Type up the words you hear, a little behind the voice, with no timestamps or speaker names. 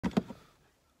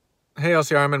Hey,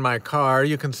 LCR, I'm in my car.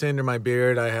 You can see under my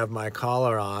beard I have my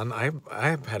collar on.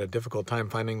 I've had a difficult time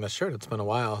finding the shirt. It's been a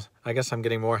while. I guess I'm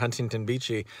getting more Huntington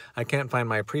Beachy. I can't find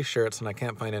my pre-shirts and I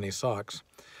can't find any socks.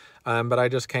 But I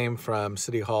just came from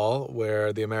City Hall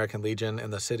where the American Legion in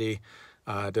the city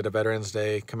did a Veterans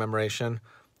Day commemoration.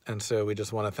 And so we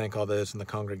just want to thank all those in the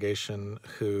congregation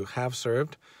who have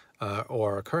served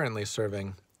or are currently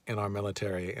serving in our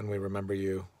military, and we remember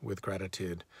you with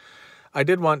gratitude. I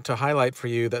did want to highlight for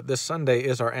you that this Sunday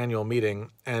is our annual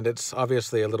meeting, and it's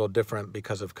obviously a little different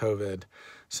because of COVID.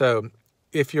 So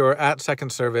if you're at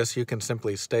second service, you can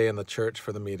simply stay in the church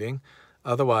for the meeting.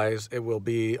 Otherwise, it will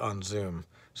be on Zoom.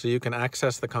 So you can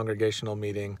access the congregational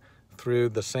meeting through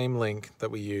the same link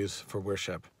that we use for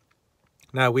worship.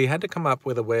 Now, we had to come up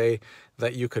with a way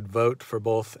that you could vote for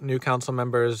both new council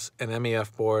members, an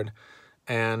MEF board,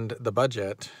 and the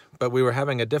budget, but we were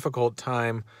having a difficult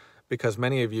time because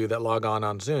many of you that log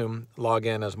on Zoom log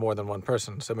in as more than one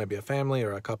person, so maybe a family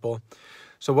or a couple.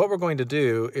 So what we're going to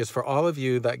do is for all of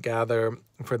you that gather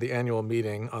for the annual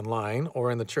meeting online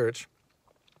or in the church,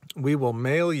 we will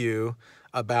mail you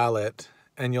a ballot,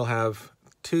 and you'll have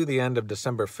to the end of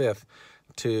December 5th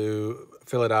to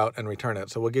fill it out and return it.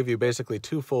 So we'll give you basically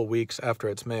 2 full weeks after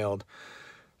it's mailed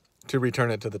to return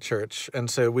it to the church. And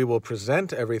so we will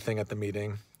present everything at the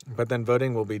meeting, but then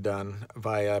voting will be done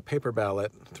via paper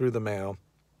ballot through the mail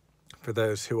for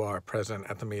those who are present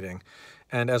at the meeting.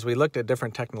 And as we looked at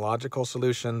different technological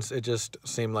solutions, it just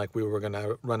seemed like we were going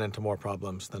to run into more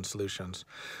problems than solutions.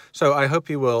 So I hope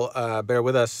you will bear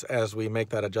with us as we make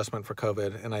that adjustment for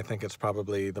COVID, and I think it's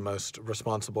probably the most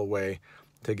responsible way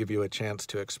to give you a chance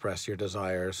to express your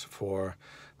desires for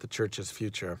the church's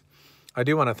future. I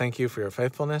do want to thank you for your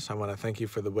faithfulness. I want to thank you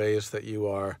for the ways that you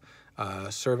are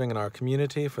serving in our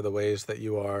community, for the ways that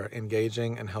you are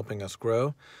engaging and helping us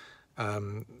grow.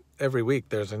 Every week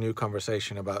there's a new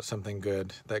conversation about something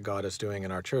good that God is doing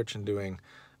in our church and doing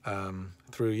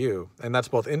through you. And that's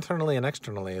both internally and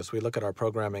externally as we look at our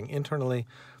programming internally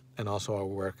and also our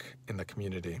work in the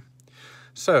community.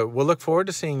 So we'll look forward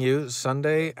to seeing you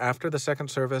Sunday after the second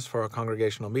service for our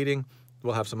congregational meeting.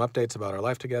 We'll have some updates about our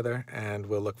life together, and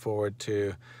we'll look forward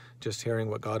to just hearing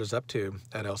what God is up to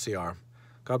at LCR.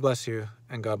 God bless you,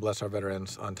 and God bless our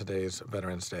veterans on today's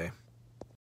Veterans Day.